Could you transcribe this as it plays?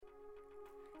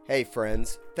Hey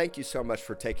friends, thank you so much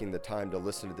for taking the time to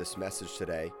listen to this message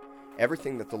today.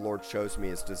 Everything that the Lord shows me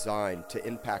is designed to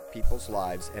impact people's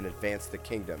lives and advance the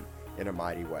kingdom in a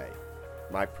mighty way.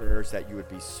 My prayer is that you would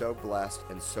be so blessed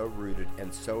and so rooted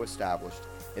and so established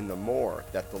in the more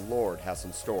that the Lord has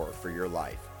in store for your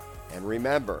life. And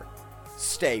remember,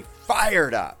 stay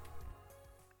fired up.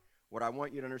 What I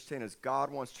want you to understand is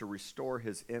God wants to restore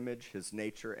his image, his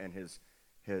nature, and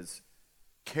his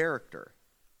character.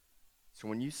 So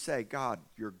when you say, God,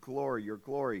 your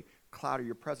glory, cloud of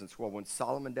your presence. Well, when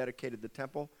Solomon dedicated the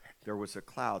temple, there was a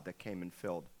cloud that came and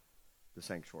filled the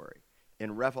sanctuary.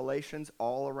 In Revelations,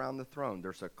 all around the throne,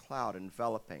 there's a cloud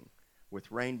enveloping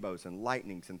with rainbows and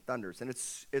lightnings and thunders. And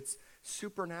it's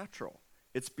supernatural.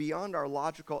 It's beyond our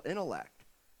logical intellect.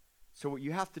 So what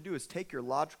you have to do is take your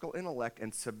logical intellect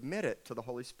and submit it to the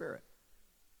Holy Spirit.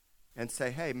 And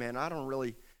say, hey, man,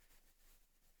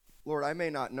 Lord, I may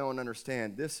not know and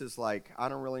understand. This is like, I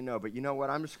don't really know. But you know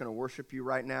what? I'm just going to worship you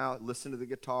right now. Listen to the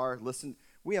guitar. Listen.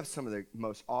 We have some of the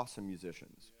most awesome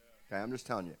musicians. Okay, I'm just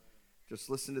telling you. Just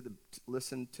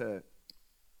listen to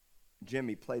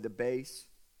Jimmy play the bass.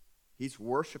 He's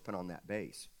worshiping on that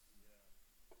bass.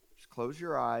 Just close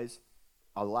your eyes.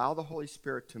 Allow the Holy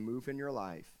Spirit to move in your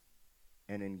life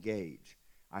and engage.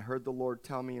 I heard the Lord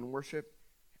tell me in worship,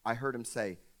 I heard him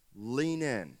say, lean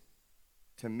in.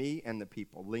 To me and the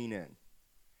people, lean in.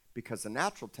 Because the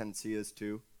natural tendency is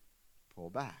to pull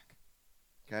back.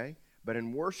 Okay? But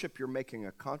in worship, you're making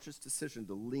a conscious decision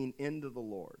to lean into the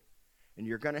Lord. And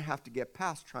you're going to have to get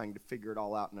past trying to figure it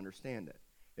all out and understand it.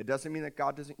 It doesn't mean that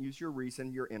God doesn't use your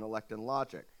reason, your intellect, and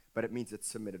logic. But it means it's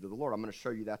submitted to the Lord. I'm going to show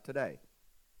you that today.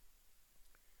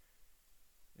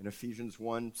 In Ephesians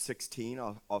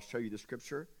 1:16, I'll show you the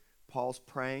scripture. Paul's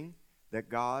praying that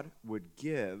God would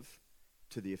give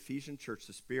to the Ephesian church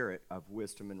the spirit of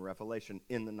wisdom and revelation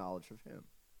in the knowledge of him.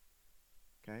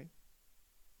 Okay?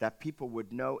 That people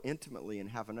would know intimately and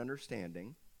have an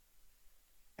understanding.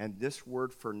 And this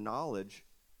word for knowledge,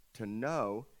 to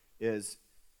know, is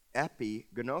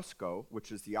epignosko,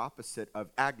 which is the opposite of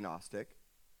agnostic.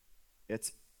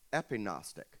 It's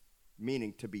epignostic,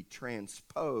 meaning to be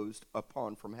transposed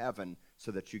upon from heaven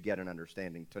so that you get an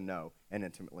understanding, to know and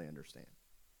intimately understand.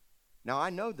 Now, I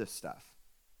know this stuff.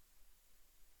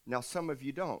 Now, some of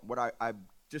you don't. What I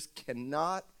just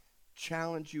cannot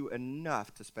challenge you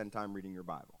enough to spend time reading your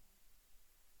Bible.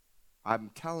 I'm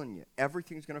telling you,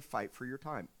 everything's going to fight for your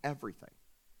time. Everything.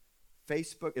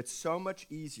 Facebook, it's so much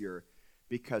easier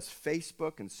because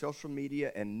Facebook and social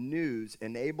media and news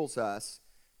enables us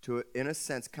to, in a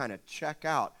sense, kind of check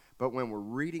out. But when we're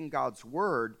reading God's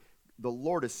Word, the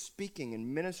Lord is speaking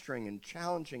and ministering and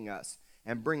challenging us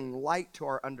and bringing light to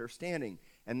our understanding.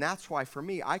 And that's why, for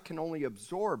me, I can only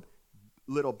absorb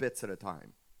little bits at a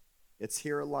time. It's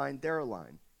here a line, there a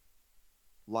line.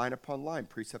 Line upon line,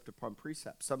 precept upon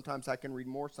precept. Sometimes I can read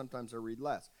more, sometimes I read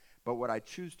less. But what I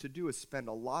choose to do is spend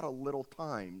a lot of little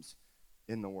times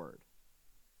in the Word.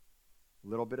 A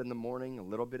little bit in the morning, a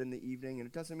little bit in the evening. And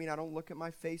it doesn't mean I don't look at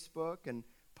my Facebook and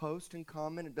post and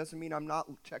comment. It doesn't mean I'm not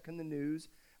checking the news.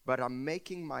 But I'm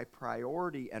making my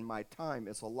priority and my time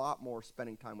is a lot more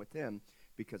spending time with Him.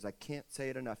 Because I can't say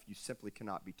it enough, you simply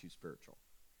cannot be too spiritual.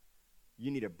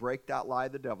 You need to break that lie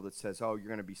of the devil that says, oh, you're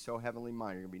going to be so heavenly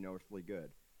minded, you're going to be no earthly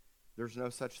good. There's no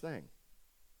such thing.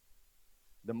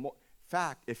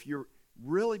 Fact, if you're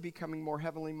really becoming more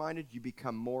heavenly minded, you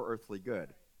become more earthly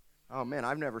good. Oh, man,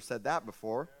 I've never said that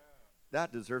before.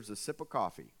 That deserves a sip of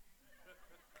coffee.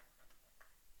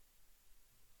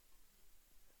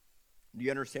 Do you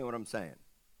understand what I'm saying?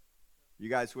 You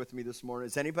guys with me this morning?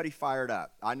 Is anybody fired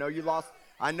up? I know you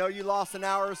lost an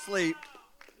hour of sleep.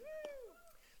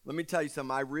 Let me tell you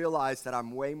something. I realize that I'm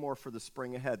way more for the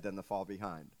spring ahead than the fall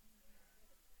behind.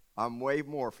 I'm way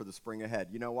more for the spring ahead.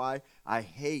 You know why? I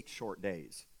hate short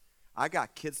days. I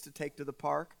got kids to take to the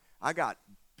park. I got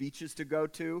beaches to go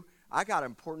to. I got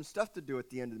important stuff to do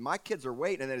at the end. My kids are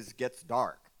waiting, and then it gets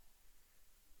dark.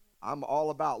 I'm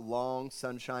all about long,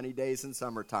 sunshiny days in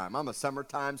summertime. I'm a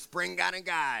summertime, spring kind of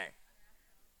guy.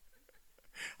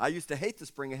 I used to hate the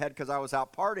spring ahead because I was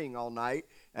out partying all night,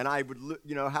 and I would,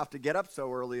 have to get up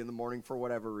so early in the morning for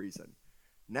whatever reason.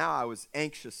 Now I was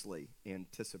anxiously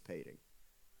anticipating,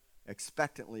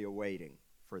 expectantly awaiting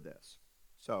for this.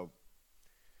 So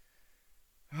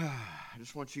I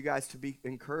just want you guys to be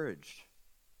encouraged.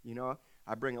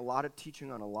 I bring a lot of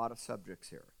teaching on a lot of subjects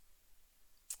here,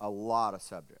 a lot of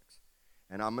subjects.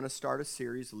 And I'm going to start a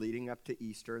series leading up to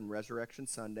Easter and Resurrection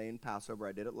Sunday and Passover.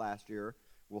 I did it last year.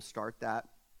 We'll start that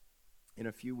in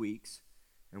a few weeks,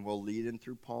 and we'll lead in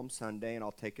through Palm Sunday, and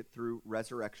I'll take it through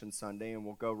Resurrection Sunday, and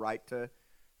we'll go right to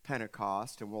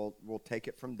Pentecost, and we'll take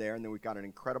it from there. And then we've got an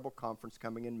incredible conference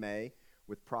coming in May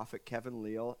with Prophet Kevin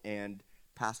Leal and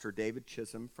Pastor David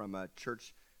Chisholm from a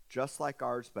church just like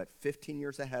ours, but 15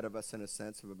 years ahead of us in a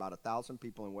sense, of about 1,000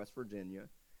 people in West Virginia.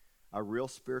 A real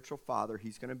spiritual father.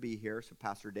 He's going to be here. So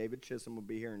Pastor David Chisholm will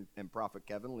be here, and Prophet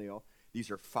Kevin Leal. These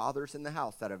are fathers in the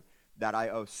house that I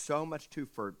owe so much to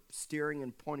for steering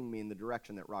and pointing me in the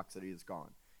direction that Rock City has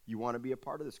gone. You want to be a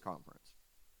part of this conference.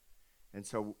 And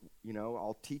so,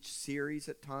 I'll teach series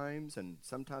at times, and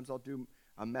sometimes I'll do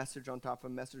a message on top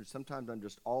of a message. Sometimes I'm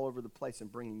just all over the place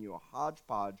and bringing you a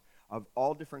hodgepodge of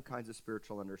all different kinds of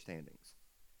spiritual understandings.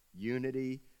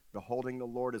 Unity, beholding the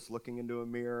Lord as looking into a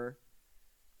mirror,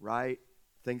 right?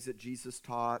 Things that Jesus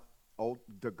taught,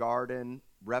 the garden,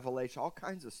 Revelation, all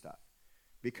kinds of stuff.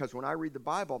 Because when I read the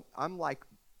Bible, I'm like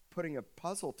putting a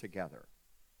puzzle together.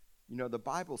 The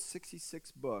Bible's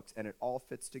 66 books, and it all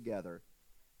fits together.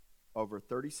 Over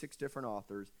 36 different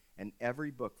authors, and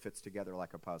every book fits together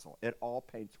like a puzzle. It all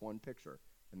paints one picture,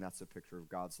 and that's a picture of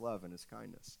God's love and his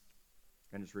kindness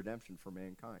and his redemption for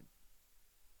mankind.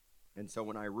 And so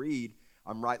when I read,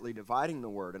 I'm rightly dividing the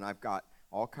word, and I've got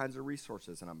all kinds of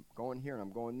resources, and I'm going here and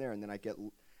I'm going there, and then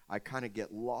I kind of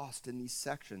get lost in these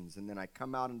sections, and then I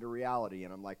come out into reality,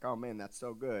 and I'm like, oh man, that's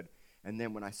so good. And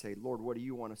then when I say, Lord, what do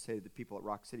you want to say to the people at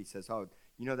Rock City? He says, oh,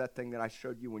 you know that thing that I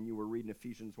showed you when you were reading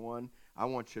Ephesians 1? I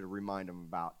want you to remind them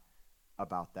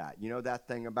about that. You know that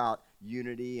thing about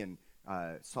unity and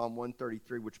Psalm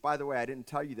 133, which, by the way, I didn't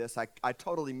tell you this. I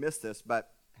totally missed this,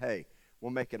 but hey,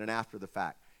 we'll make it an after the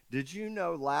fact. Did you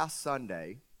know last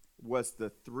Sunday was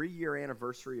the 3-year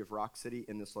anniversary of Rock City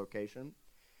in this location?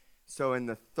 So in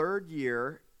the 3rd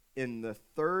year, in the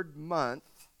 3rd month,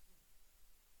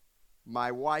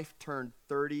 my wife turned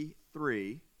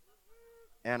 33,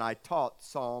 and I taught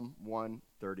Psalm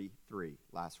 133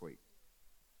 last week.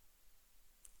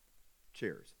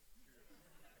 Cheers.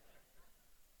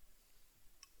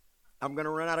 I'm going to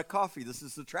run out of coffee. This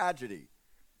is a tragedy.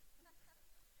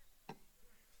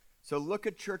 So look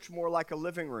at church more like a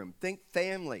living room. Think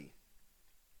family.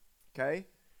 Okay?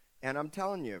 And I'm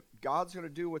telling you, God's going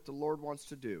to do what the Lord wants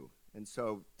to do. And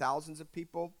so thousands of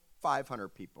people, 500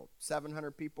 people,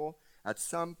 700 people, at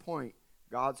some point,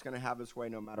 God's going to have his way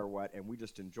no matter what, and we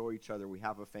just enjoy each other. We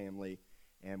have a family,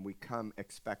 and we come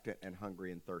expectant and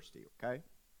hungry and thirsty, okay?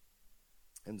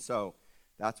 And so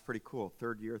that's pretty cool.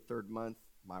 3rd year, 3rd month.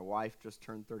 My wife just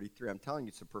turned 33. I'm telling you,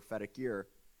 it's a prophetic year.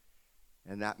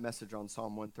 And that message on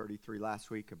Psalm 133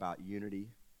 last week about unity,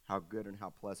 how good and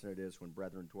how pleasant it is when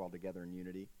brethren dwell together in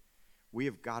unity. We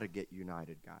have got to get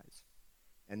united, guys.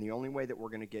 And the only way that we're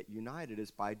going to get united is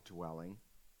by dwelling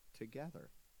together.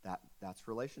 That's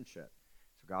relationship.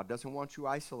 So God doesn't want you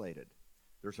isolated.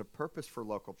 There's a purpose for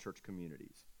local church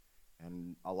communities.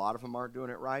 And a lot of them aren't doing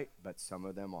it right, but some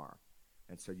of them are.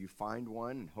 And so you find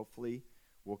one, and hopefully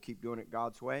we'll keep doing it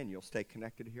God's way, and you'll stay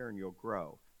connected here, and you'll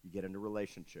grow. You get into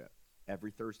relationship.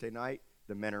 Every Thursday night,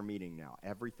 the men are meeting now.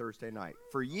 Every Thursday night.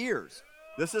 For years.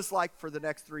 This is like for the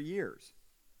next 3 years.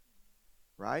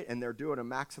 Right? And they're doing a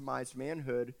maximized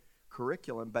manhood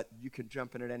curriculum, but you can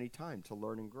jump in at any time to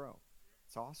learn and grow.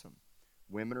 It's awesome.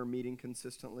 Women are meeting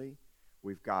consistently.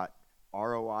 We've got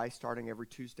ROI starting every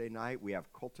Tuesday night. We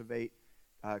have Cultivate.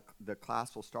 The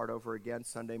class will start over again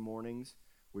Sunday mornings.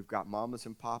 We've got Mamas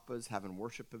and Papas having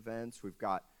worship events. We've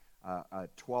got a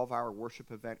 12-hour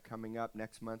worship event coming up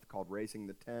next month called Raising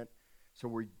the Tent. So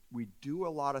we do a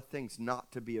lot of things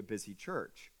not to be a busy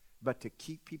church, but to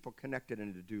keep people connected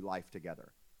and to do life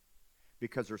together.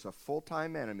 Because there's a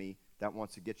full-time enemy that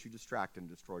wants to get you distracted and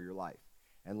destroy your life.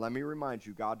 And let me remind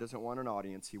you, God doesn't want an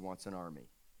audience, he wants an army.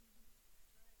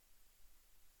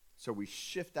 So we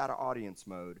shift out of audience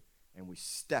mode and we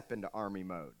step into army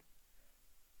mode.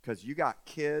 Because you got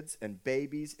kids and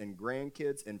babies and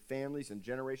grandkids and families and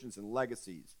generations and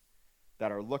legacies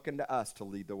that are looking to us to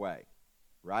lead the way.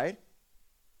 Right?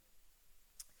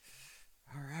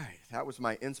 All right. That was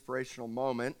my inspirational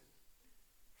moment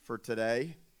for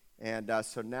today. And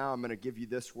so now I'm going to give you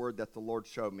this word that the Lord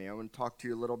showed me. I'm going to talk to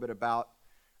you a little bit about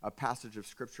a passage of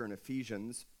Scripture in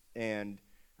Ephesians. And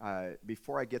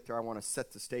before I get there, I want to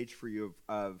set the stage for you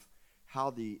of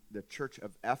how the church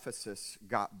of Ephesus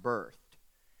got birthed.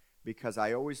 Because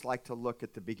I always like to look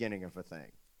at the beginning of a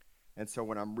thing. And so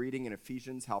when I'm reading in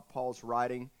Ephesians how Paul's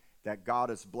writing that God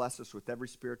has blessed us with every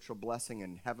spiritual blessing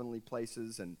in heavenly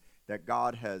places, and that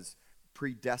God has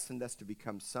predestined us to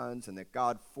become sons, and that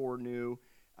God foreknew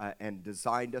and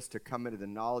designed us to come into the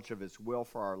knowledge of his will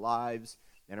for our lives.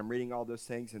 And I'm reading all those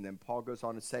things, and then Paul goes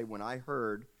on to say, when I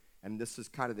heard, and this is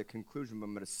kind of the conclusion, but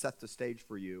I'm going to set the stage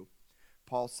for you.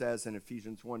 Paul says in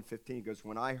Ephesians 1:15, he goes,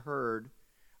 when I heard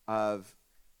of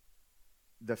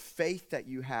the faith that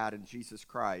you had in Jesus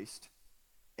Christ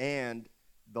and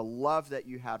the love that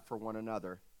you had for one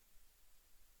another.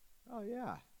 Oh,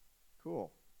 yeah,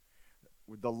 cool.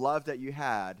 With the love that you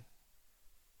had,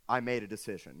 I made a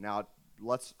decision. Now,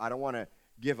 I don't want to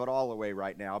give it all away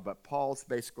right now, but Paul's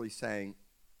basically saying,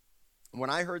 when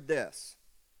I heard this,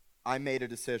 I made a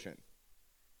decision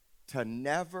to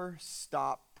never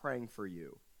stop praying for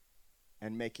you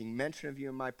and making mention of you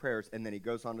in my prayers. And then he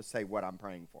goes on to say what I'm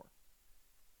praying for.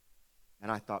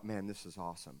 And I thought, man, this is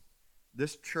awesome.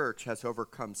 This church has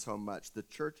overcome so much. The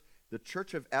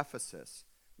church of Ephesus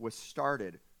was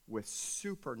started with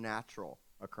supernatural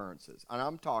occurrences. And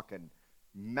I'm talking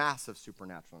massive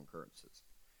supernatural occurrences.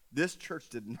 This church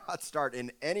did not start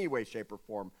in any way, shape, or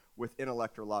form with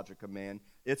intellect or logic of man.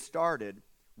 It started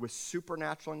with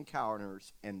supernatural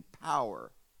encounters and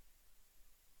power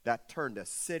that turned a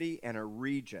city and a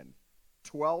region,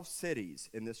 12 cities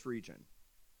in this region,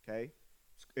 okay?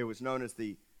 It was known as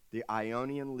the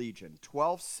Ionian Legion,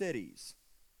 12 cities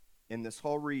in this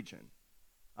whole region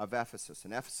of Ephesus.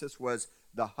 And Ephesus was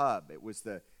the hub. It was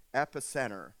the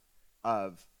epicenter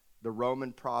of the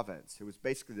Roman province. It was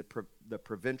basically the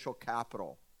provincial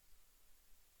capital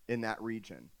in that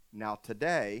region. Now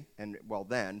today,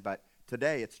 but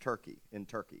today it's in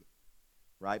Turkey,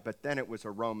 right? But then it was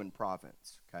a Roman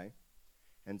province, okay?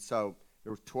 And so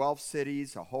there were 12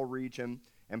 cities, a whole region,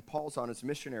 and Paul's on his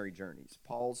missionary journeys.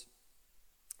 Paul's,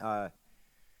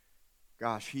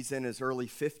 he's in his early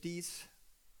 50s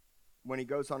when he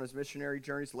goes on his missionary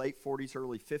journeys, late 40s,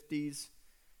 early 50s.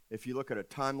 If you look at a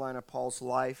timeline of Paul's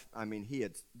life, I mean, he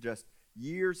had just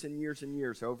years and years and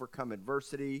years overcome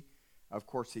adversity. Of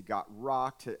course, he got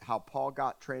rocked. How Paul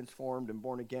got transformed and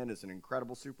born again is an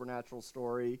incredible supernatural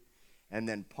story. And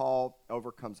then Paul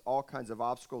overcomes all kinds of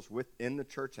obstacles within the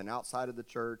church and outside of the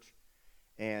church.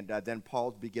 And then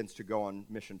Paul begins to go on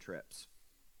mission trips,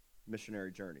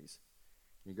 missionary journeys.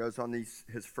 He goes on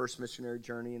his first missionary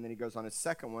journey, and then he goes on his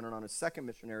second one. And on his second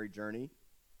missionary journey,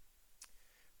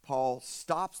 Paul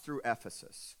stops through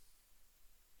Ephesus.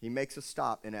 He makes a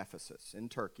stop in Ephesus, in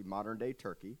Turkey, modern-day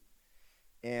Turkey.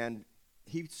 And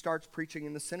he starts preaching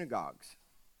in the synagogues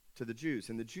to the Jews.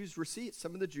 And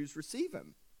some of the Jews receive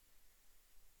him.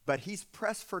 But he's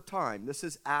pressed for time. This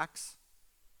is Acts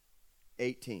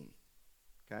 18.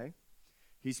 Okay?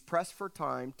 He's pressed for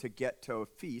time to get to a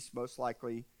feast, most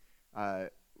likely,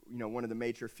 one of the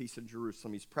major feasts in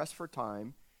Jerusalem. He's pressed for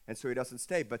time, and so he doesn't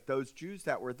stay. But those Jews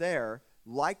that were there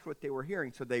liked what they were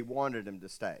hearing, so they wanted him to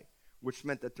stay, which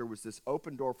meant that there was this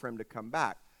open door for him to come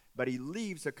back. But he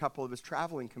leaves a couple of his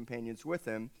traveling companions with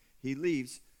him. He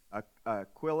leaves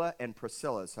Aquila and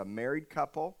Priscilla, a married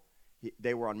couple.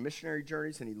 They were on missionary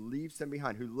journeys, and he leaves them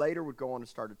behind, who later would go on to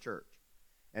start a church.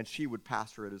 And she would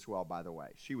pastor it as well, by the way.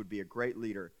 She would be a great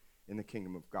leader in the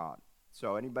kingdom of God.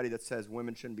 So anybody that says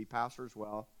women shouldn't be pastors,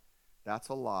 well, that's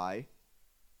a lie,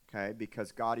 okay?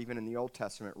 Because God, even in the Old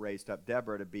Testament, raised up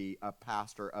Deborah to be a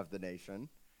pastor of the nation,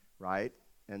 right?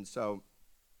 And so,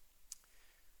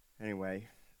 anyway,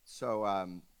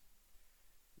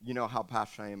 you know how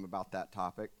passionate I am about that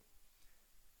topic.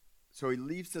 So he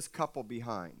leaves this couple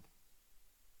behind,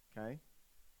 okay?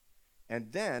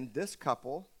 And then this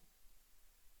couple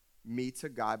meets a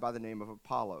guy by the name of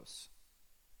Apollos.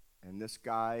 And this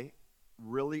guy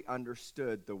really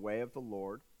understood the way of the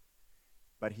Lord,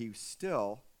 but he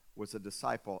still was a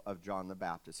disciple of John the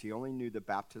Baptist. He only knew the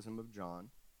baptism of John,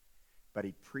 but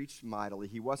he preached mightily.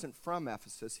 He wasn't from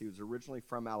Ephesus. He was originally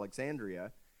from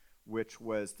Alexandria, which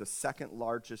was the second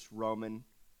largest Roman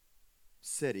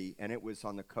city, and it was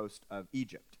on the coast of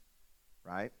Egypt,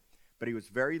 right? But he was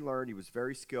very learned. He was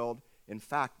very skilled. In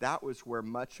fact, that was where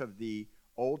much of the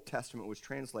Old Testament was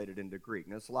translated into Greek.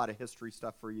 Now, there's a lot of history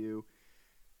stuff for you.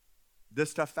 This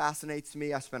stuff fascinates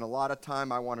me. I spend a lot of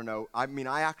time. I want to know. I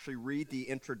actually read the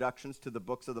introductions to the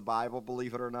books of the Bible,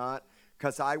 believe it or not,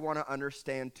 because I want to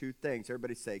understand two things.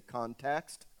 Everybody say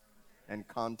context and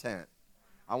content.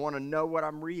 I want to know what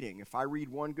I'm reading. If I read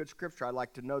one good scripture, I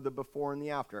like to know the before and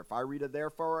the after. If I read a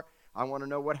therefore, I want to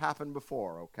know what happened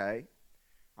before, okay?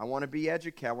 I want to be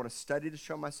educated. I want to study to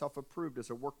show myself approved as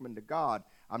a workman to God.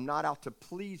 I'm not out to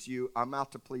please you. I'm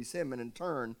out to please him. And in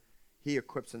turn, he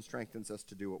equips and strengthens us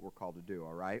to do what we're called to do,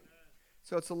 all right?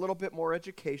 So it's a little bit more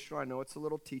educational. I know it's a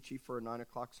little teachy for a 9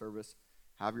 o'clock service.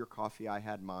 Have your coffee. I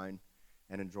had mine.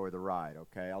 And enjoy the ride,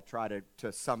 okay? I'll try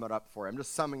to sum it up for you. I'm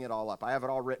just summing it all up. I have it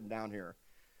all written down here.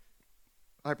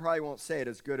 I probably won't say it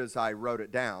as good as I wrote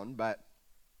it down, but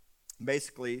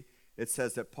basically it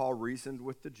says that Paul reasoned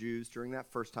with the Jews during that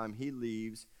first time. He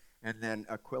leaves, and then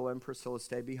Aquila and Priscilla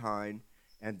stay behind,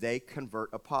 and they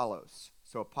convert Apollos.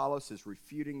 So Apollos is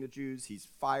refuting the Jews. He's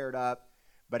fired up,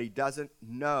 but he doesn't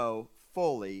know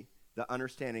fully the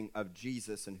understanding of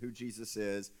Jesus and who Jesus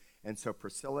is. And so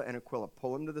Priscilla and Aquila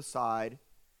pull him to the side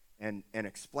and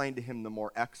explain to him the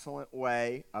more excellent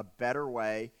way, a better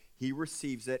way. He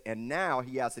receives it, and now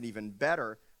he has an even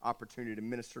better opportunity to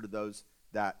minister to those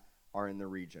that are in the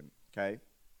region, okay?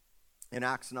 In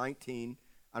Acts 19,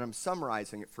 and I'm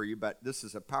summarizing it for you, but this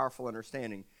is a powerful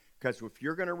understanding, because if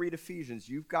you're going to read Ephesians,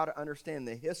 you've got to understand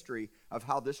the history of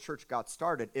how this church got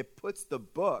started. It puts the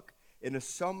book into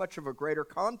so much of a greater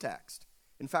context.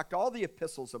 In fact, all the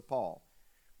epistles of Paul,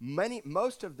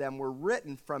 most of them were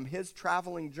written from his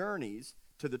traveling journeys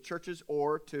to the churches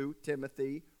or to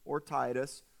Timothy or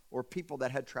Titus or people that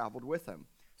had traveled with him.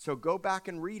 So go back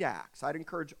and read Acts. I'd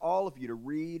encourage all of you to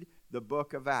read the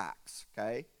book of Acts,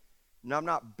 okay? Now, I'm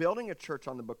not building a church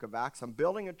on the book of Acts. I'm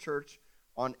building a church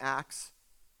on Acts.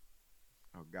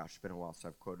 Oh, gosh, it's been a while since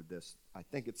I've quoted this. I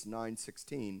think it's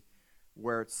 9:16,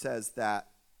 where it says that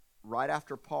right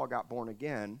after Paul got born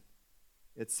again,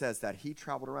 it says that he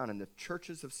traveled around in the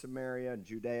churches of Samaria and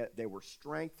Judea. They were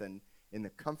strengthened in the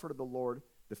comfort of the Lord,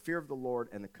 the fear of the Lord,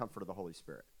 and the comfort of the Holy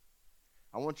Spirit.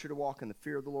 I want you to walk in the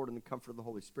fear of the Lord and the comfort of the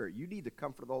Holy Spirit. You need the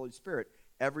comfort of the Holy Spirit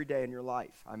every day in your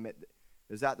life.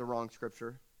 Is that the wrong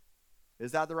scripture?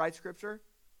 Is that the right scripture?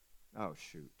 Oh,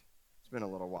 shoot. It's been a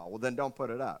little while. Well, then don't put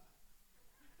it up.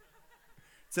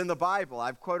 It's in the Bible.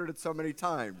 I've quoted it so many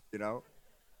times, you know.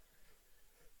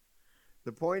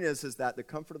 The point is that the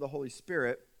comfort of the Holy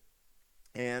Spirit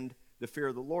and the fear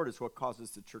of the Lord is what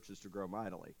causes the churches to grow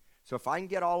mightily. So if I can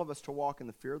get all of us to walk in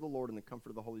the fear of the Lord and the comfort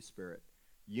of the Holy Spirit,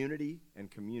 unity and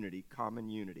community, common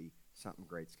unity, something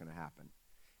great's going to happen.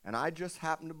 And I just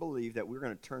happen to believe that we're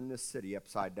going to turn this city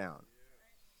upside down.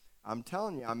 I'm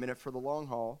telling you, I'm in it for the long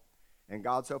haul, and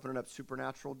God's opening up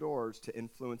supernatural doors to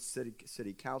influence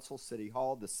city council, city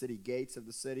hall, the city gates of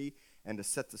the city, and to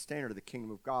set the standard of the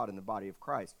kingdom of God in the body of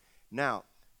Christ. Now,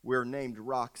 we're named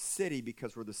Rock City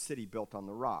because we're the city built on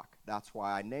the rock. That's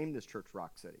why I named this church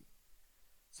Rock City.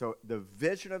 So the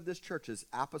vision of this church is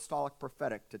apostolic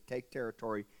prophetic, to take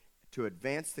territory, to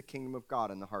advance the kingdom of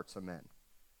God in the hearts of men.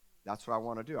 That's what I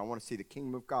want to do. I want to see the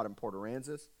kingdom of God in Port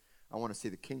Aransas. I want to see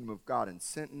the kingdom of God in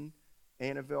Sinton,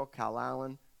 Annabelle,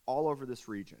 Calallen, all over this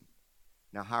region.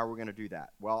 Now, how are we going to do that?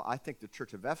 Well, I think the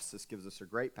church of Ephesus gives us a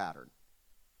great pattern.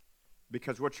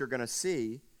 Because what you're going to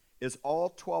see is all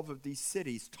 12 of these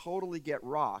cities totally get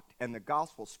rocked, and the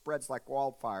gospel spreads like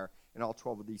wildfire in all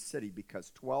 12 of these cities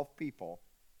because 12 people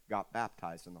got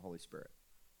baptized in the Holy Spirit.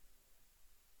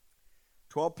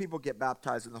 12 people get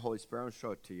baptized in the Holy Spirit. I'm going to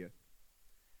show it to you.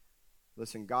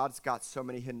 Listen, God's got so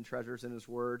many hidden treasures in his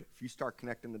word. If you start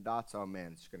connecting the dots, oh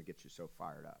man, it's going to get you so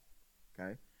fired up.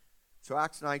 Okay? So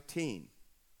Acts 19,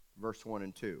 verse 1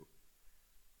 and 2.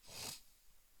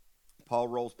 Paul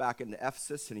rolls back into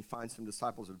Ephesus, and he finds some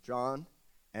disciples of John,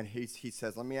 and he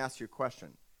says, let me ask you a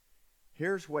question.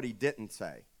 Here's what he didn't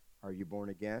say. Are you born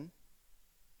again?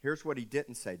 Here's what he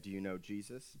didn't say. Do you know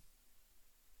Jesus?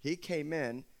 He came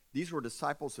in. These were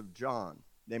disciples of John.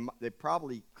 They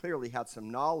probably clearly had some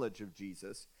knowledge of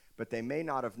Jesus, but they may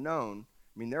not have known.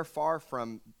 I mean, they're far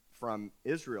from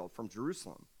Israel, from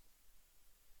Jerusalem.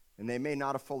 And they may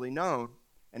not have fully known.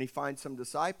 And he finds some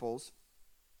disciples,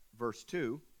 verse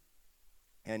 2,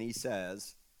 and he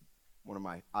says,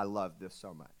 I love this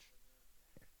so much.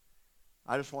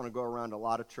 I just want to go around to a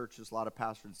lot of churches, a lot of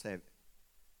pastors, and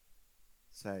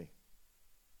say,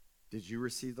 did you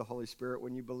receive the Holy Spirit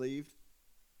when you believed?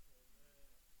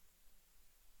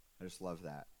 I just love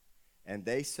that. And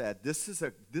they said, this is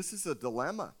a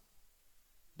dilemma.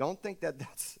 Don't think that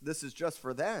this is just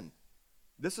for then.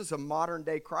 This is a modern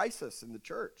day crisis in the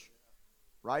church.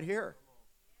 Right here.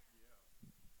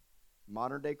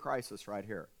 Modern day crisis right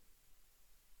here.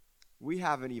 We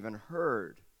haven't even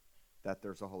heard that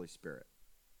there's a Holy Spirit.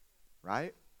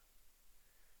 Right?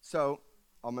 So,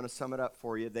 I'm going to sum it up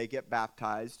for you. They get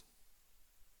baptized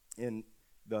in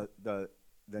the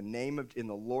name of, in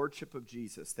the lordship of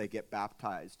Jesus. They get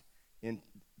baptized in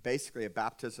basically a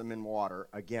baptism in water.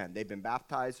 Again, they've been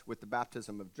baptized with the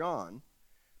baptism of John,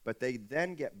 but they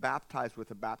then get baptized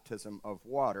with a baptism of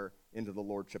water into the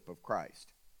lordship of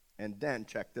Christ. And then,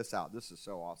 check this out. This is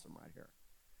so awesome right here.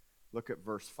 Look at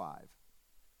verse 5.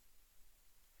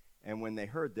 And when they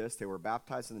heard this, they were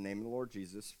baptized in the name of the Lord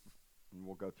Jesus. And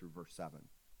we'll go through verse 7.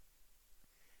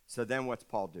 So then what's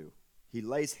Paul do? He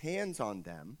lays hands on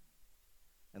them,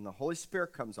 and the Holy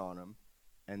Spirit comes on them,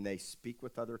 and they speak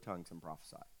with other tongues and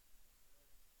prophesy.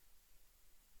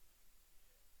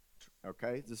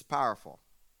 Okay? This is powerful.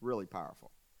 Really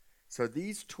powerful. So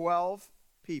these 12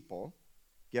 people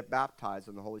get baptized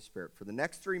in the Holy Spirit. For the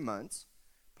next 3 months,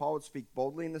 Paul would speak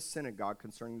boldly in the synagogue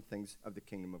concerning the things of the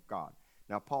kingdom of God.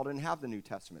 Now, Paul didn't have the New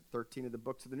Testament. 13 of the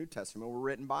books of the New Testament were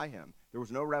written by him. There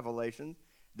was no revelation.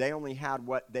 They only had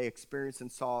what they experienced and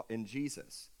saw in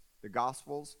Jesus. The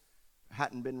Gospels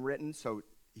hadn't been written, so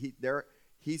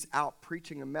he's out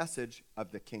preaching a message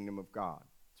of the kingdom of God.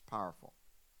 It's powerful.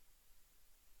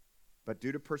 But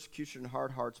due to persecution and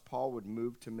hard hearts, Paul would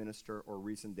move to minister or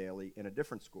reason daily in a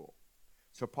different school.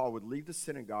 So Paul would leave the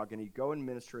synagogue and he'd go and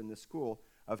minister in the school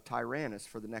of Tyrannus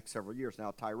for the next several years.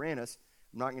 Now, Tyrannus,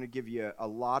 I'm not going to give you a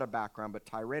lot of background, but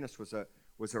Tyrannus was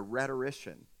a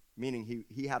rhetorician, meaning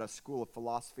he had a school of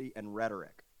philosophy and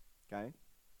rhetoric, okay?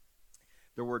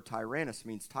 The word Tyrannus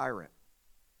means tyrant.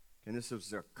 And this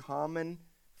was a common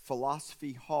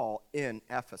philosophy hall in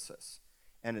Ephesus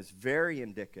and is very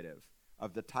indicative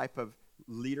of the type of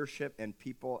leadership and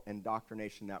people and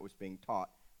doctrination that was being taught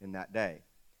in that day.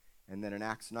 And then in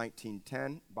Acts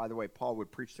 19:10, by the way, Paul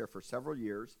would preach there for several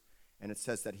years, and it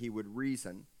says that he would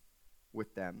reason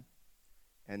with them.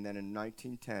 And then in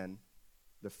 19:10,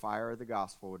 the fire of the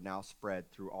gospel would now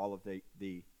spread through all of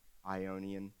the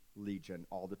Ionian legion,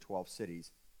 all the 12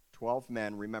 cities. 12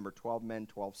 men, remember, 12 men,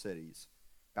 12 cities,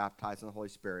 baptized in the Holy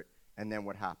Spirit. And then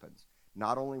what happens?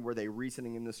 Not only were they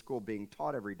reasoning in the school being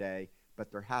taught every day,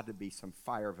 but there had to be some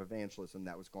fire of evangelism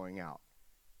that was going out.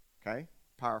 Okay?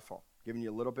 Powerful. Giving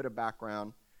you a little bit of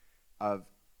background of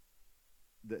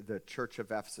the church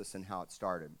of Ephesus and how it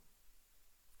started.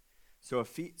 So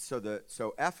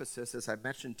Ephesus, as I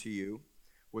mentioned to you,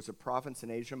 was a province in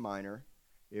Asia Minor.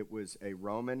 It was a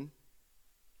Roman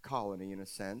colony in a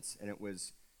sense, and it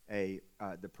was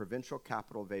the provincial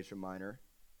capital of Asia Minor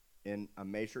in a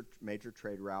major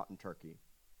trade route in Turkey.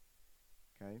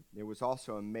 Okay, it was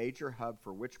also a major hub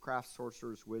for witchcraft,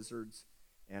 sorcerers, wizards,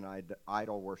 and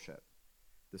idol worship.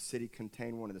 The city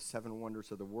contained one of the 7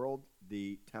 wonders of the world,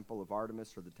 the Temple of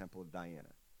Artemis or the Temple of Diana.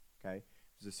 Okay, it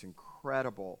was this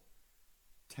incredible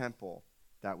temple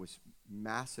that was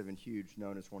massive and huge,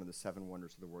 known as one of the 7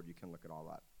 wonders of the world. You can look at all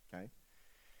that. Okay.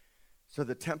 So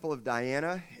the Temple of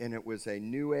Diana, and it was a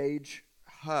New Age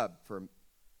hub for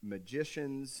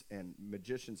magicians and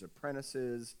magicians'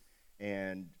 apprentices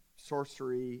and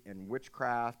sorcery and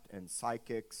witchcraft and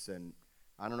psychics, and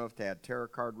I don't know if they had tarot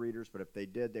card readers, but if they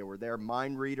did, they were there.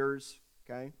 Mind readers,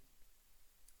 okay?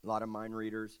 A lot of mind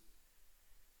readers.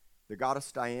 The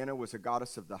goddess Diana was a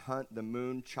goddess of the hunt, the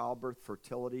moon, childbirth,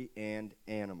 fertility, and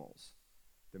animals.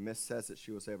 The myth says that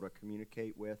she was able to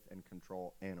communicate with and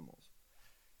control animals.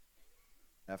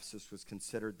 Ephesus was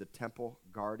considered the temple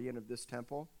guardian of this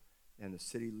temple, and the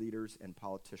city leaders and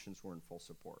politicians were in full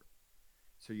support.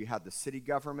 So you had the city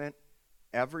government.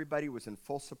 Everybody was in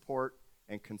full support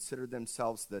and considered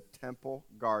themselves the temple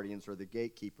guardians or the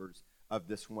gatekeepers of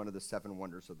this one of the 7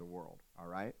 wonders of the world, all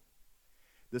right?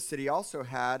 The city also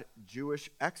had Jewish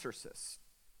exorcists,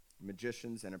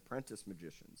 magicians and apprentice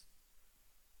magicians.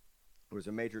 It was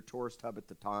a major tourist hub at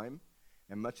the time,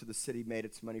 and much of the city made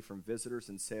its money from visitors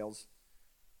and sales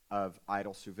of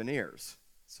idol souvenirs.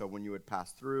 So when you would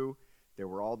pass through, there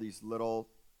were all these little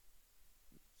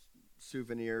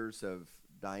souvenirs of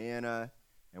Diana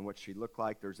and what she looked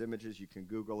like. There's images, you can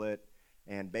Google it.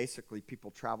 And basically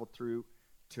people traveled through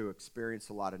to experience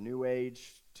a lot of New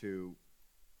Age, to,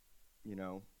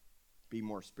 be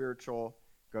more spiritual,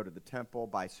 go to the temple,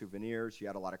 buy souvenirs. You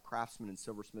had a lot of craftsmen and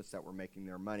silversmiths that were making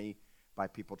their money by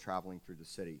people traveling through the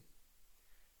city.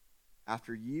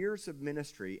 After years of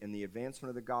ministry and the advancement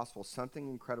of the gospel, something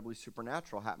incredibly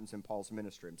supernatural happens in Paul's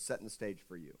ministry. I'm setting the stage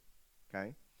for you,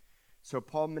 okay? So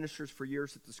Paul ministers for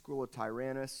years at the school of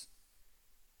Tyrannus.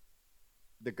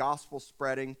 The gospel's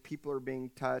spreading. People are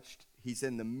being touched. He's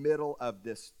in the middle of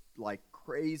this,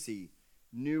 crazy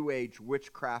New Age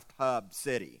witchcraft hub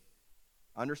city.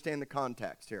 Understand the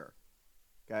context here,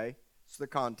 okay? It's the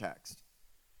context.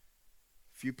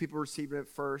 Few people received it at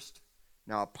first.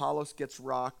 Now, Apollos gets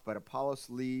rocked, but Apollos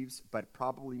leaves, but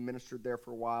probably ministered there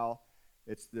for a while.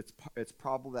 It's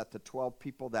probable that the 12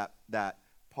 people that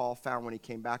Paul found when he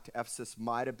came back to Ephesus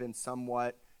might have been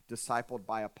somewhat discipled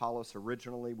by Apollos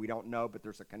originally. We don't know, but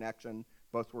there's a connection.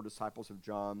 Both were disciples of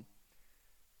John.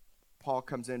 Paul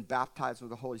comes in, baptized with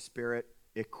the Holy Spirit,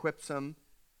 equips them,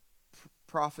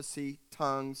 prophecy,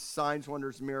 tongues, signs,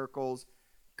 wonders, miracles.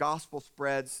 Gospel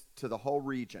spreads to the whole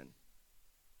region.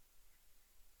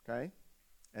 Okay?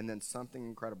 And then something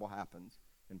incredible happens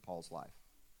in Paul's life.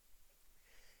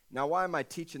 Now, why am I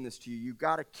teaching this to you? You've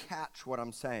got to catch what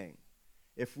I'm saying.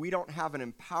 If we don't have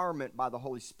an empowerment by the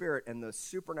Holy Spirit and the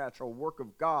supernatural work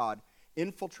of God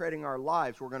infiltrating our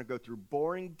lives, we're going to go through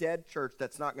boring, dead church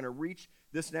that's not going to reach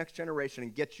this next generation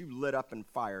and get you lit up and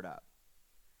fired up.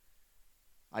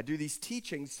 I do these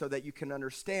teachings so that you can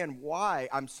understand why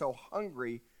I'm so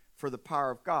hungry for the power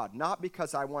of God. Not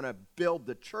because I want to build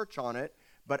the church on it,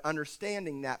 but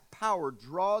understanding that power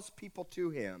draws people to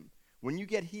him. When you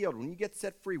get healed, when you get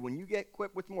set free, when you get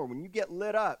equipped with more, when you get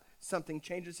lit up, something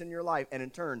changes in your life, and in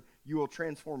turn, you will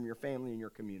transform your family and your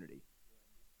community.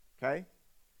 Okay?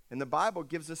 And the Bible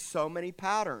gives us so many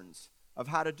patterns of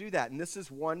how to do that, and this is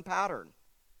one pattern.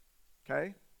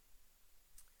 Okay?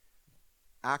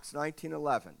 Acts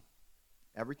 19:11.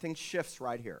 Everything shifts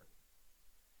right here.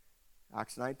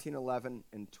 Acts 19:11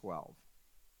 and 12.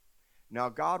 Now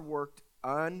God worked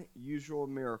unusual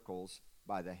miracles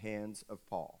by the hands of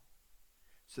Paul,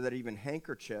 so that even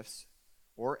handkerchiefs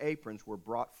or aprons were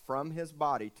brought from his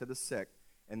body to the sick,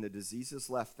 and the diseases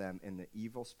left them, and the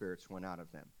evil spirits went out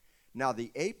of them. Now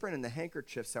the apron and the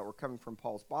handkerchiefs that were coming from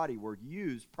Paul's body were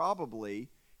used probably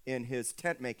in his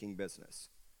tent-making business.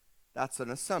 That's an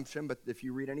assumption, but if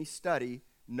you read any study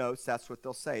notes, that's what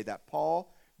they'll say, that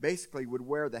Paul basically would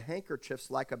wear the handkerchiefs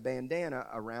like a bandana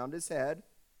around his head,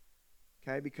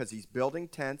 okay, because he's building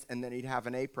tents, and then he'd have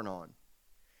an apron on.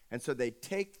 And so they'd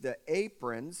take the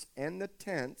aprons and the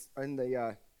tents, and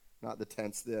the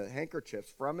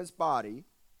handkerchiefs from his body,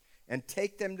 and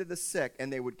take them to the sick,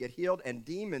 and they would get healed, and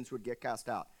demons would get cast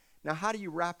out. Now, how do you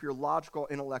wrap your logical,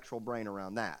 intellectual brain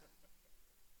around that?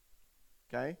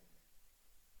 Okay?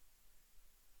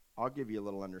 I'll give you a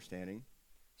little understanding.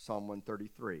 Psalm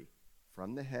 133.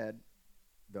 From the head,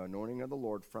 the anointing of the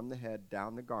Lord, from the head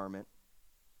down the garment,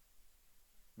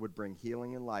 would bring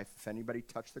healing and life. If anybody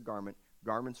touched the garment,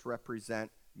 garments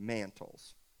represent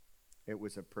mantles. It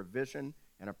was a provision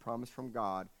and a promise from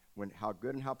God. How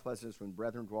good and how pleasant it is when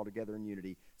brethren dwell together in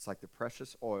unity. It's like the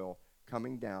precious oil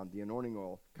coming down, the anointing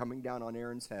oil coming down on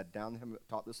Aaron's head.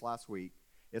 Taught this last week.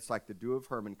 It's like the dew of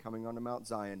Hermon coming onto Mount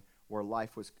Zion, where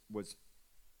life was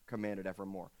commanded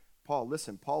evermore.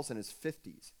 Paul's in his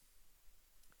 50s.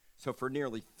 So for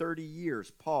nearly 30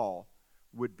 years, Paul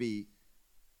would be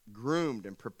groomed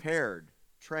and prepared,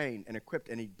 trained and equipped,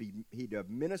 and he'd have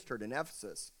ministered in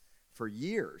Ephesus for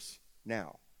years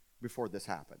now before this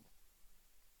happened.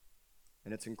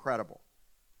 And it's incredible.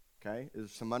 Okay?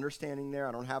 There's some understanding there.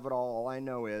 I don't have it all. All I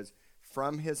know is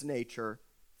from his nature,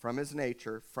 from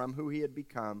who he had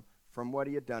become, from what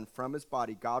he had done, from his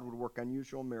body, God would work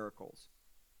unusual miracles.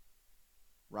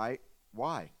 Right?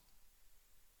 Why?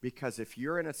 Because if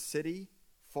you're in a city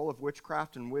full of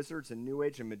witchcraft and wizards and New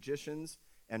Age and magicians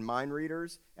and mind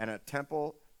readers and a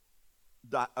temple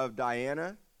of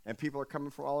Diana, and people are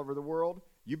coming from all over the world,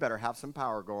 you better have some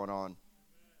power going on.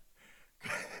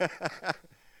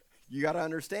 You got to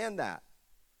understand that.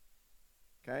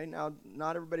 Okay? Now,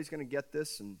 not everybody's going to get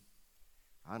this, and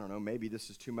I don't know, maybe this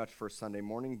is too much for a Sunday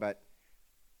morning, but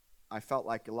I felt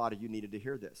like a lot of you needed to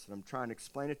hear this, and I'm trying to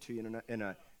explain it to you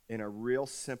in a real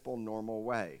simple, normal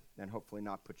way, and hopefully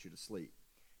not put you to sleep.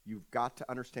 You've got to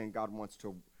understand God wants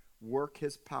to work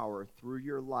his power through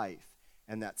your life,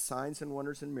 and that signs and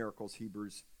wonders and miracles,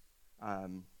 Hebrews, I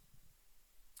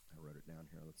wrote it down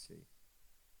here, let's see.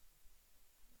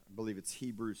 I believe it's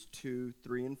Hebrews 2,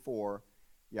 3, and 4.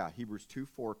 Yeah, Hebrews 2,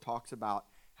 4 talks about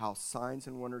how signs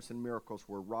and wonders and miracles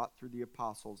were wrought through the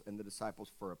apostles and the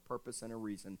disciples for a purpose and a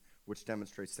reason, which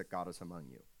demonstrates that God is among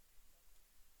you.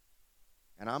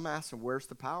 And I'm asking, where's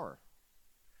the power?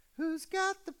 Who's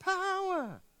got the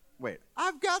power? Wait,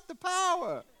 I've got the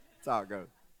power. That's how it goes.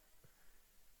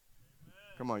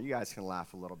 Come on, you guys can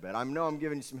laugh a little bit. I know I'm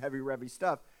giving you some heavy, revy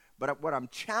stuff, but what I'm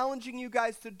challenging you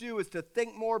guys to do is to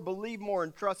think more, believe more,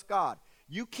 and trust God.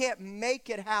 You can't make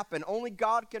it happen. Only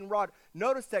God can wrought.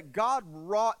 Notice that God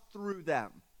wrought through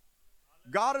them.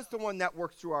 God is the one that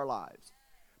works through our lives.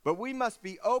 But we must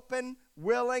be open,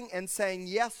 willing, and saying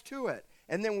yes to it.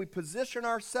 And then we position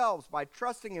ourselves by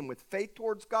trusting him with faith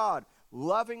towards God,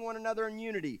 loving one another in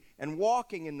unity, and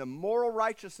walking in the moral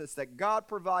righteousness that God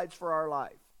provides for our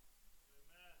life.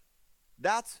 Amen.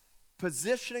 That's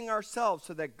positioning ourselves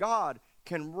so that God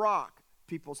can rock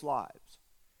people's lives.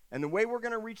 And the way we're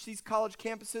going to reach these college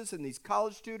campuses and these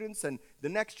college students and the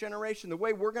next generation, the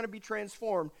way we're going to be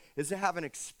transformed is to have an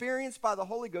experience by the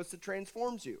Holy Ghost that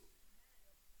transforms you.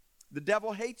 The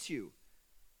devil hates you.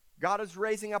 God is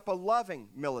raising up a loving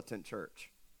militant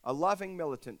church. A loving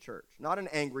militant church, not an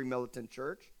angry militant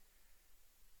church.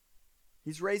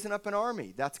 He's raising up an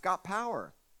army that's got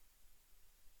power.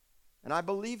 And I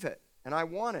believe it, and I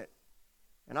want it.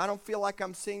 And I don't feel like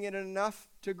I'm seeing it in enough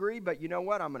degree, but you know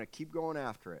what? I'm going to keep going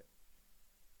after it.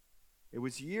 It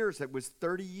was years. It was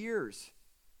 30 years.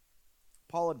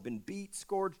 Paul had been beat,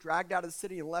 scourged, dragged out of the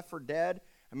city, and left for dead.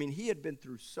 I mean, he had been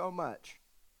through so much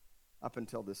up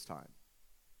until this time.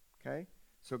 Okay?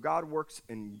 So God works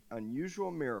in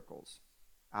unusual miracles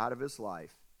out of his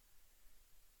life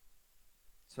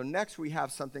So next we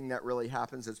have something that really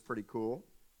happens that's pretty cool.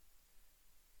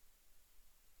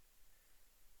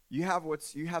 You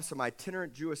have some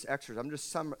itinerant Jewish exorcists. I'm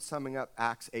just summing up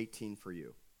Acts 18 for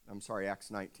you. I'm sorry,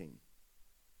 Acts 19.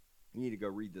 You need to go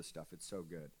read this stuff. It's so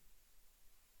good.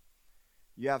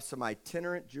 You have some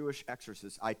itinerant Jewish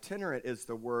exorcists. Itinerant is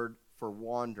the word for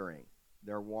wandering.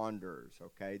 They're wanderers,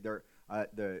 okay?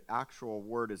 The actual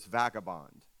word is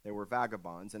vagabond. They were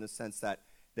vagabonds in a sense that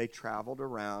they traveled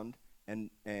around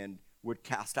and would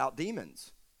cast out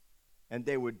demons. And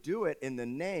they would do it in the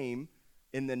names,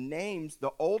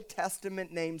 the Old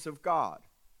Testament names of God,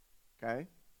 okay?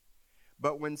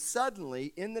 But when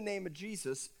suddenly, in the name of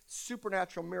Jesus,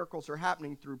 supernatural miracles are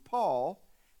happening through Paul,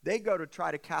 they go to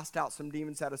try to cast out some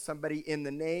demons out of somebody in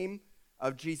the name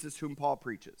of Jesus whom Paul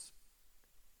preaches.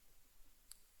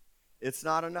 It's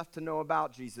not enough to know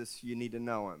about Jesus, you need to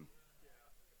know him.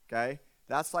 Okay?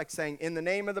 That's like saying, in the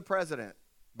name of the president,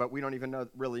 but we don't even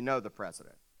really know the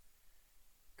president.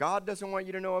 God doesn't want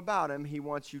you to know about him, he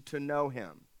wants you to know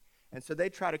him. And so they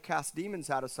try to cast demons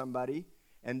out of somebody,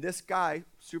 and this guy,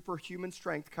 superhuman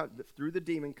strength, through the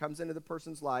demon, comes into the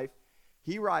person's life.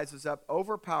 He rises up,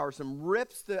 overpowers him,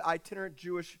 rips the itinerant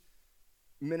Jewish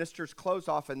minister's clothes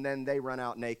off, and then they run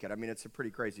out naked. I mean, it's a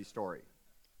pretty crazy story.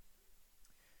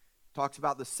 Talks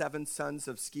about the 7 sons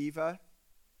of Sceva,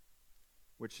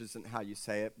 which isn't how you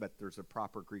say it, but there's a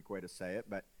proper Greek way to say it.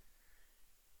 But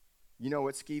you know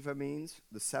what Sceva means?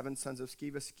 The 7 sons of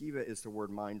Sceva? Sceva is the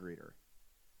word mind reader.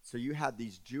 So you had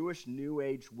these Jewish New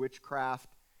Age witchcraft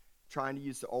trying to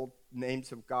use the old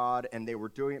names of God, and they were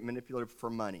doing it manipulative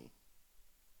for money.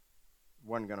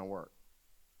 Wasn't going to work.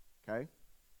 Okay?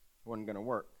 Wasn't going to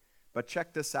work. But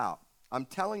check this out. I'm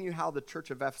telling you how the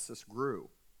church of Ephesus grew.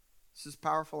 This is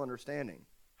powerful understanding.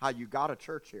 How you got a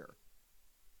church here.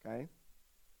 Okay?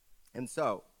 And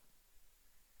so,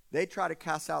 they try to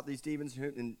cast out these demons,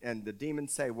 and the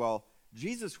demons say, well,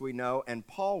 Jesus we know, and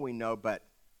Paul we know, but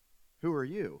who are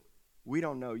you? We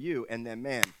don't know you. And then,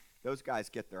 man, those guys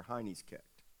get their heinies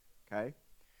kicked. Okay?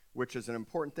 Which is an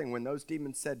important thing. When those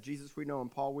demons said, Jesus we know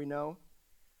and Paul we know,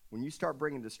 when you start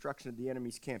bringing destruction to the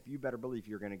enemy's camp, you better believe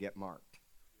you're going to get marked.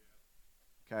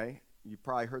 Okay? You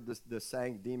probably heard this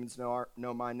saying, demons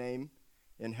know my name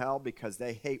in hell because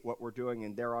they hate what we're doing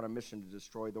and they're on a mission to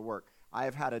destroy the work. I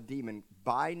have had a demon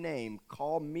by name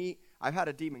call me. I've had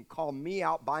a demon call me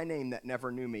out by name that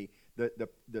never knew me.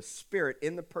 The spirit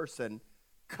in the person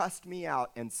cussed me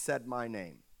out and said my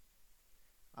name.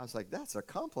 I was like, that's a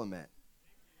compliment.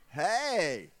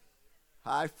 Hey,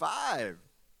 high five.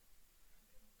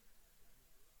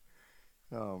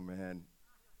 Oh, man.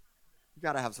 You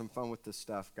got to have some fun with this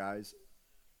stuff, guys.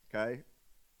 Okay?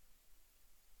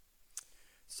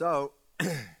 So,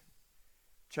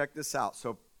 check this out.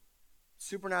 So,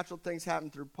 supernatural things happen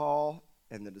through Paul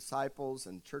and the disciples,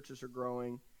 and churches are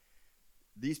growing.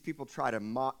 These people try to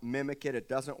mimic it. It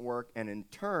doesn't work. And in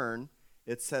turn,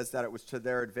 it says that it was to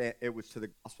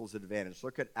the gospel's advantage.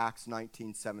 Look at Acts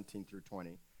 19, 17 through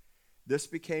 20. This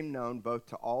became known both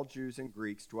to all Jews and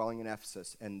Greeks dwelling in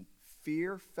Ephesus, and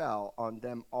fear fell on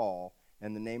them all,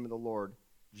 and the name of the Lord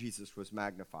Jesus was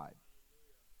magnified.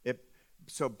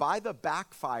 So by the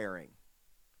backfiring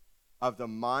of the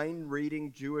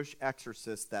mind-reading Jewish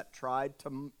exorcists that tried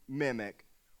to mimic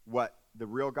what the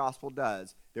real gospel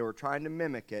does, they were trying to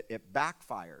mimic it, it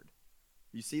backfired.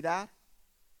 You see that?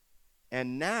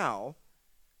 And now,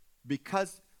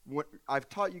 because I've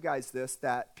taught you guys this,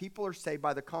 that people are saved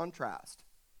by the contrast.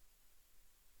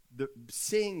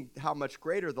 Seeing how much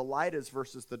greater the light is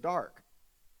versus the dark.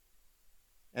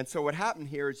 And so what happened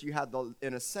here is you had,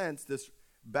 in a sense, this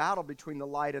battle between the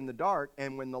light and the dark,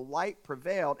 and when the light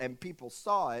prevailed and people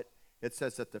saw it, it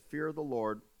says that the fear of the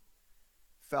Lord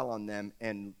fell on them,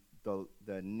 and the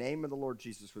name of the Lord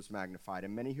Jesus was magnified,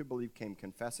 and many who believed came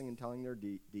confessing and telling their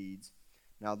deeds.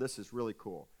 Now this is really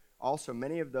cool. Also,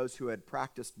 many of those who had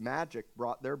practiced magic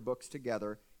brought their books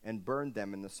together and burned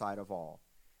them in the sight of all.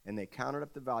 And they counted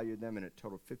up the value of them, and it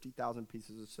totaled 50,000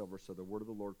 pieces of silver, so the word of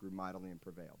the Lord grew mightily and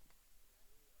prevailed.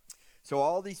 So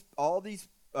all these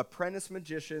apprentice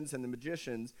magicians and the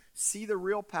magicians see the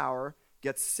real power,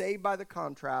 get saved by the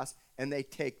contrast, and they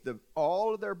take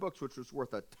all of their books, which was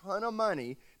worth a ton of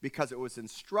money because it was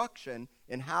instruction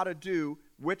in how to do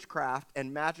witchcraft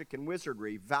and magic and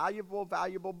wizardry, valuable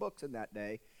books in that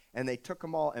day, and they took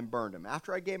them all and burned them.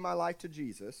 After I gave my life to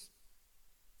Jesus,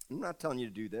 I'm not telling you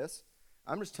to do this.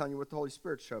 I'm just telling you what the Holy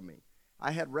Spirit showed me.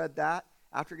 I had read that.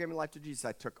 After giving my life to Jesus,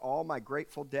 I took all my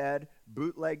Grateful Dead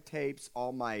bootleg tapes,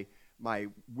 all my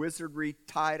wizardry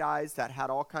tie-dyes that had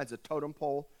all kinds of totem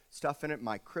pole stuff in it,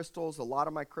 my crystals, a lot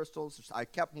of my crystals. I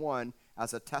kept one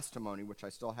as a testimony, which I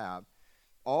still have.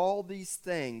 all these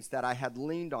things that I had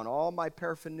leaned on, all my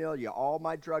paraphernalia, all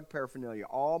my drug paraphernalia,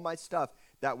 all my stuff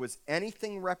that was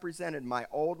anything represented my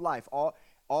old life,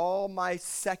 all my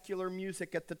secular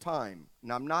music at the time.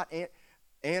 And I'm not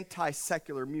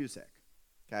anti-secular music,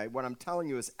 okay? What I'm telling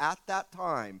you is at that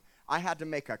time, I had to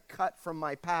make a cut from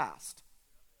my past.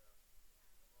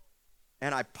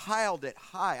 And I piled it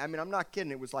high. I mean, I'm not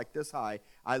kidding. It was like this high.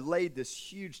 I laid this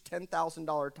huge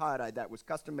 $10,000 tie-dye that was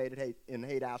custom made in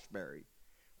Haight-Ashbury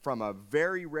from a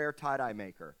very rare tie-dye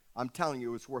maker. I'm telling you,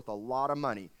 it was worth a lot of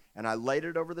money. And I laid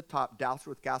it over the top, doused it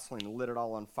with gasoline, and lit it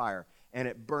all on fire. And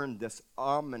it burned this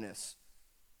ominous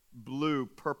blue,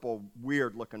 purple,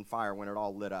 weird-looking fire when it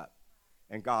all lit up.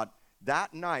 And God,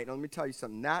 that night, let me tell you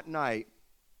something. That night,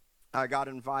 I got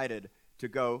invited to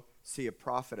go see a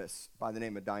prophetess by the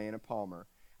name of Diana Palmer.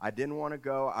 I didn't want to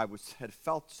go. Had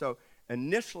felt so,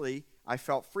 initially, I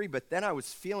felt free, but then I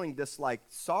was feeling this like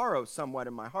sorrow somewhat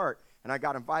in my heart. And I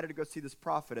got invited to go see this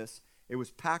prophetess. It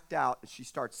was packed out. She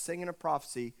starts singing a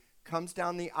prophecy, comes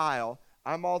down the aisle.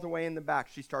 I'm all the way in the back.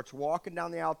 She starts walking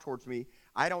down the aisle towards me.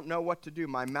 I don't know what to do.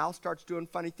 My mouth starts doing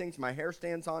funny things. My hair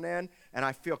stands on end, and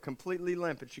I feel completely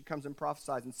limp. And she comes and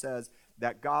prophesies and says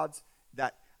that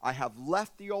that I have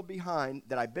left the old behind,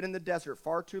 that I've been in the desert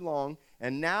far too long,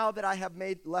 and now that I have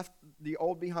left the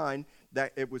old behind,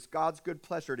 that it was God's good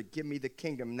pleasure to give me the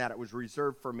kingdom, and that it was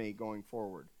reserved for me going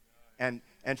forward. And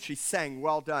she sang,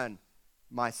 "Well done,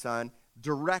 my son,"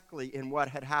 directly in what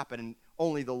had happened, and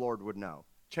only the Lord would know.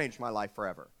 Changed my life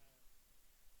forever.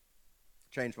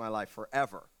 Changed my life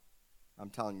forever. I'm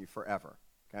telling you, forever,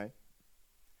 okay?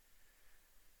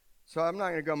 So I'm not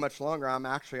going to go much longer. I'm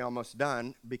actually almost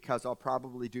done because I'll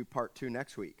probably do part 2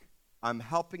 next week. I'm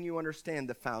helping you understand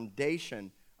the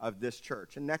foundation of this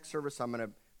church. And next service, I'm going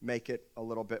to make it a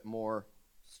little bit more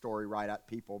story right at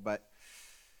people, but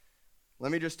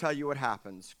let me just tell you what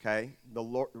happens, okay? The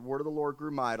word of the Lord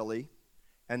grew mightily,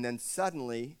 and then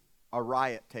suddenly a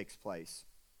riot takes place.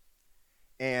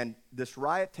 And this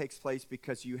riot takes place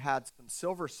because you had some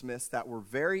silversmiths that were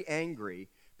very angry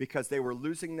because they were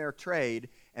losing their trade,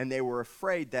 and they were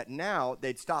afraid that now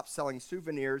they'd stop selling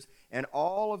souvenirs, and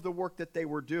all of the work that they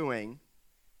were doing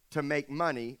to make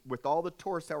money with all the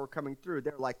tourists that were coming through,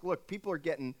 they're like, look, people are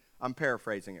getting, I'm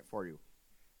paraphrasing it for you,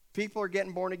 people are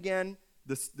getting born again,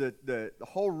 the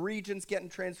whole region's getting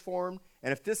transformed,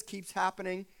 and if this keeps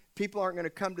happening, people aren't going to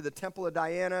come to the Temple of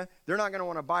Diana. They're not going to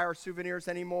want to buy our souvenirs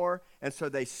anymore. And so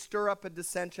they stir up a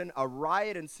dissension. A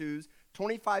riot ensues.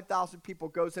 25,000 people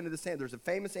goes into the sand. There's a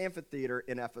famous amphitheater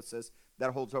in Ephesus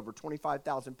that holds over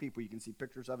 25,000 people. You can see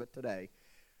pictures of it today.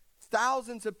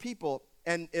 Thousands of people.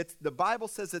 And the Bible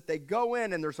says that they go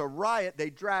in and there's a riot. They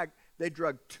drug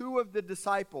 2 of the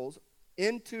disciples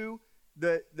into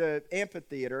the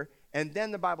amphitheater. And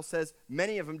then the Bible says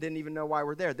many of them didn't even know why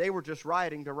we're there. They were just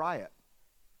rioting to riot.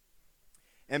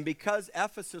 And because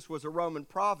Ephesus was a Roman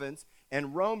province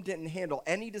and Rome didn't handle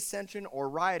any dissension or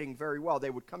rioting very well, they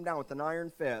would come down with an iron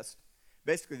fist.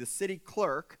 Basically, the city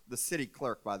clerk,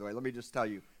 by the way, let me just tell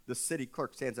you, the city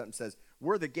clerk stands up and says,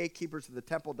 we're the gatekeepers of the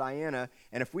Temple Diana,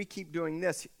 and if we keep doing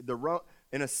this,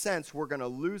 in a sense, we're going to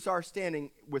lose our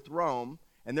standing with Rome,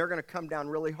 and they're going to come down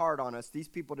really hard on us. These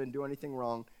people didn't do anything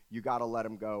wrong. You got to let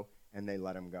them go, and they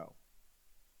let them go.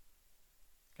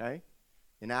 Okay?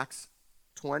 In Acts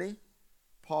 20,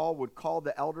 Paul would call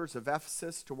the elders of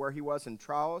Ephesus to where he was in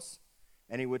Troas,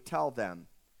 and he would tell them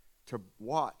to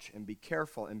watch and be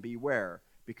careful and beware,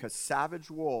 because savage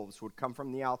wolves would come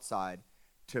from the outside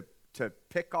to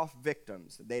pick off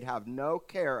victims. They'd have no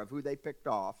care of who they picked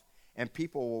off, and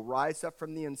people will rise up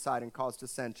from the inside and cause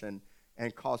dissension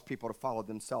and cause people to follow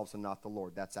themselves and not the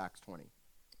Lord. That's Acts 20.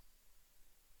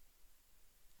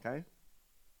 Okay?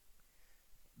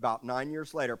 About 9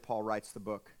 years later, Paul writes the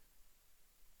book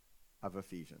of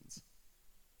Ephesians.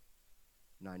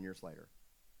 9 years later,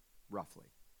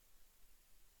 roughly.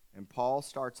 And Paul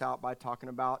starts out by talking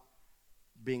about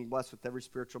being blessed with every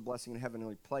spiritual blessing in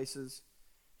heavenly places.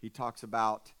 He talks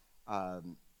about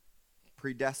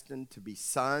predestined to be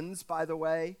sons, by the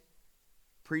way.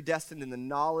 Predestined in the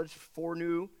knowledge,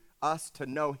 foreknew us to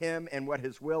know him and what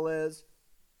his will is.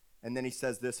 And then he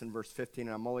says this in verse 15,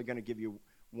 and I'm only going to give you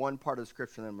one part of the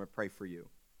scripture, and then I'm going to pray for you.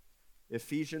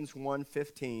 Ephesians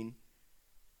 1:15,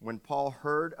 when Paul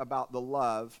heard about the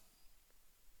love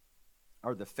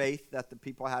or the faith that the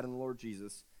people had in the Lord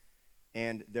Jesus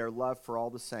and their love for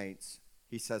all the saints,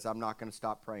 he says, I'm not going to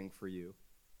stop praying for you.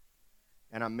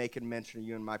 And I'm making mention of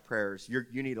you in my prayers.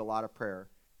 You need a lot of prayer.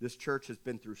 This church has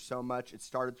been through so much. It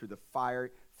started through the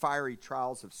fiery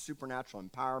trials of supernatural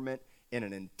empowerment in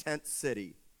an intense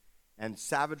city. And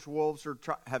savage wolves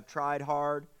have tried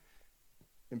hard.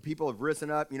 and people have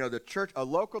risen up. You know, the church, a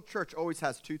local church always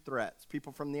has two threats,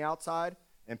 people from the outside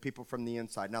and people from the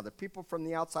inside. Now, the people from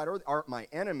the outside aren't my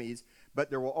enemies, but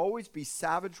there will always be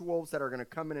savage wolves that are going to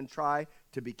come in and try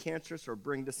to be cancerous or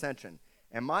bring dissension.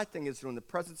 And my thing is, when the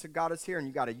presence of God is here and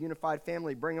you got a unified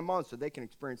family, bring them on so they can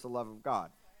experience the love of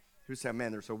God. Who said,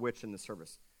 man, there's a witch in the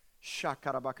service.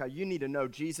 Shakarabaka, you need to know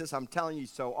Jesus. I'm telling you,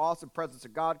 so awesome. Presence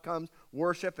of God comes,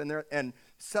 worship, and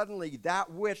suddenly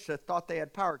that witch that thought they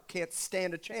had power can't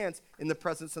stand a chance in the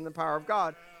presence and the power of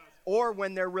God, or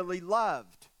when they're really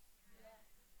loved.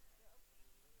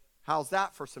 How's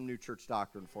that for some new church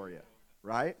doctrine for you,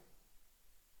 right?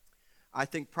 I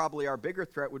think probably our bigger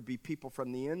threat would be people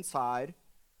from the inside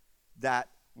that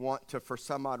want to, for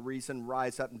some odd reason,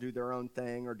 rise up and do their own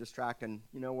thing or distract. And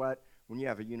you know what? When you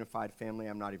have a unified family,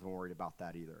 I'm not even worried about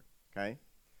that either, okay?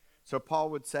 So Paul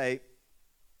would say,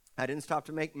 I didn't stop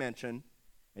to make mention,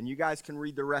 and you guys can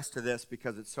read the rest of this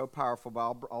because it's so powerful,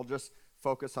 but I'll just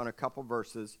focus on a couple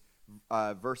verses.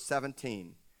 Verse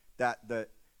 17, that the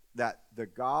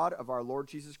God of our Lord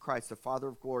Jesus Christ, the Father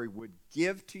of glory, would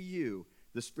give to you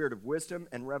the spirit of wisdom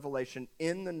and revelation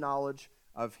in the knowledge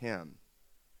of him.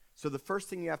 So the first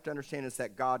thing you have to understand is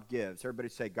that God gives. Everybody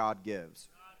say, God gives.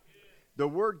 The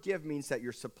word give means that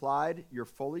you're supplied, you're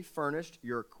fully furnished,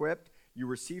 you're equipped, you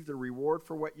receive the reward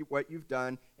for what you've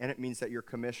done, and it means that you're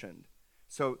commissioned.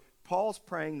 So Paul's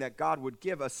praying that God would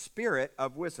give a spirit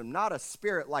of wisdom, not a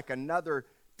spirit like another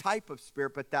type of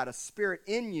spirit, but that a spirit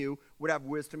in you would have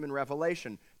wisdom and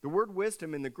revelation. The word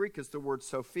wisdom in the Greek is the word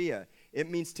Sophia. It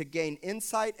means to gain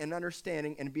insight and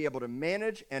understanding and be able to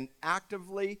manage and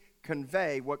actively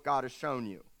convey what God has shown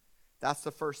you. That's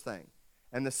the first thing.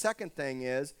 And the second thing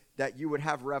is that you would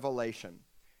have revelation,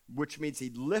 which means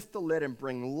he'd lift the lid and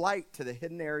bring light to the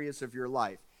hidden areas of your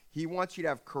life. He wants you to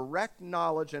have correct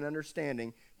knowledge and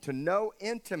understanding, to know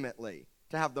intimately,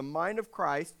 to have the mind of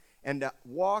Christ, and to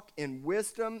walk in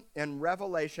wisdom and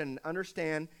revelation and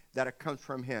understand that it comes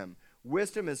from him.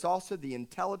 Wisdom is also the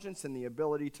intelligence and the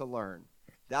ability to learn.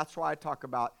 That's why I talk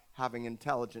about having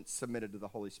intelligence submitted to the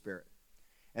Holy Spirit.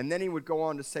 And then he would go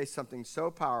on to say something so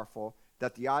powerful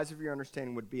that the eyes of your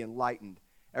understanding would be enlightened.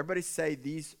 Everybody say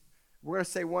these. We're going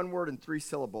to say one word in 3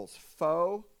 syllables.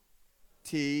 Photizo.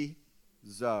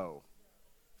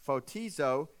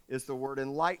 Photizo is the word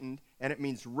enlightened, and it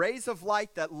means rays of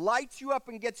light that lights you up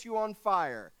and gets you on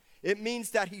fire. It means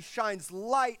that he shines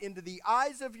light into the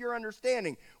eyes of your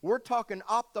understanding. We're talking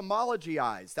ophthalmology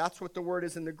eyes. That's what the word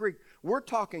is in the Greek. We're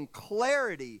talking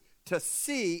clarity to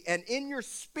see, and in your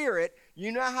spirit,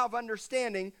 you now have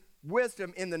understanding,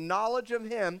 wisdom in the knowledge of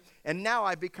him, and now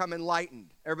I become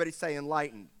enlightened. Everybody say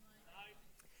enlightened.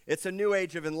 It's a new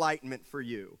age of enlightenment for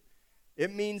you.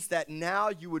 It means that now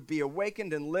you would be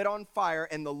awakened and lit on fire,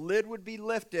 and the lid would be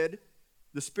lifted,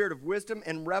 the spirit of wisdom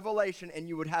and revelation, and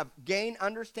you would have gain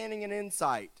understanding and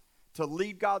insight to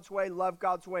lead God's way, love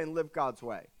God's way, and live God's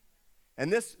way.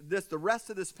 And the rest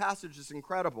of this passage is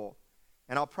incredible,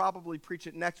 and I'll probably preach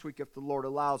it next week if the Lord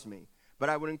allows me. But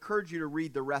I would encourage you to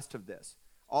read the rest of this,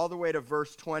 all the way to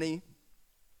verse 22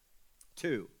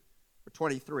 or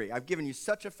 23. I've given you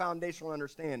such a foundational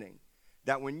understanding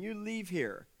that when you leave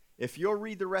here, if you'll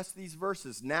read the rest of these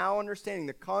verses, now understanding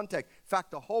the context, in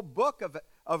fact, the whole book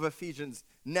of Ephesians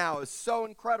now is so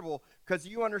incredible because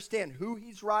you understand who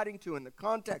he's writing to in the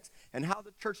context and how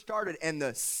the church started and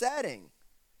the setting.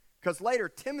 Because later,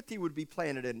 Timothy would be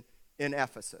planted in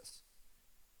Ephesus.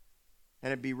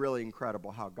 And it'd be really incredible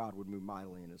how God would move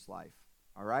mightily in his life.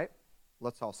 All right?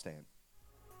 Let's all stand.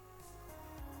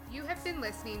 You have been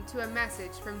listening to a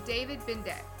message from David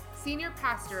Bindet, Senior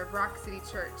Pastor of Rock City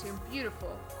Church in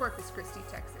beautiful Corpus Christi,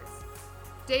 Texas.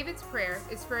 David's prayer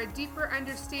is for a deeper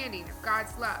understanding of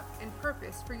God's love and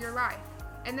purpose for your life,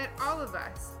 and that all of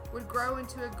us would grow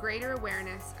into a greater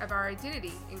awareness of our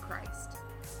identity in Christ.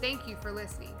 Thank you for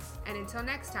listening, and until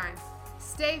next time,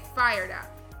 stay fired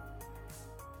up.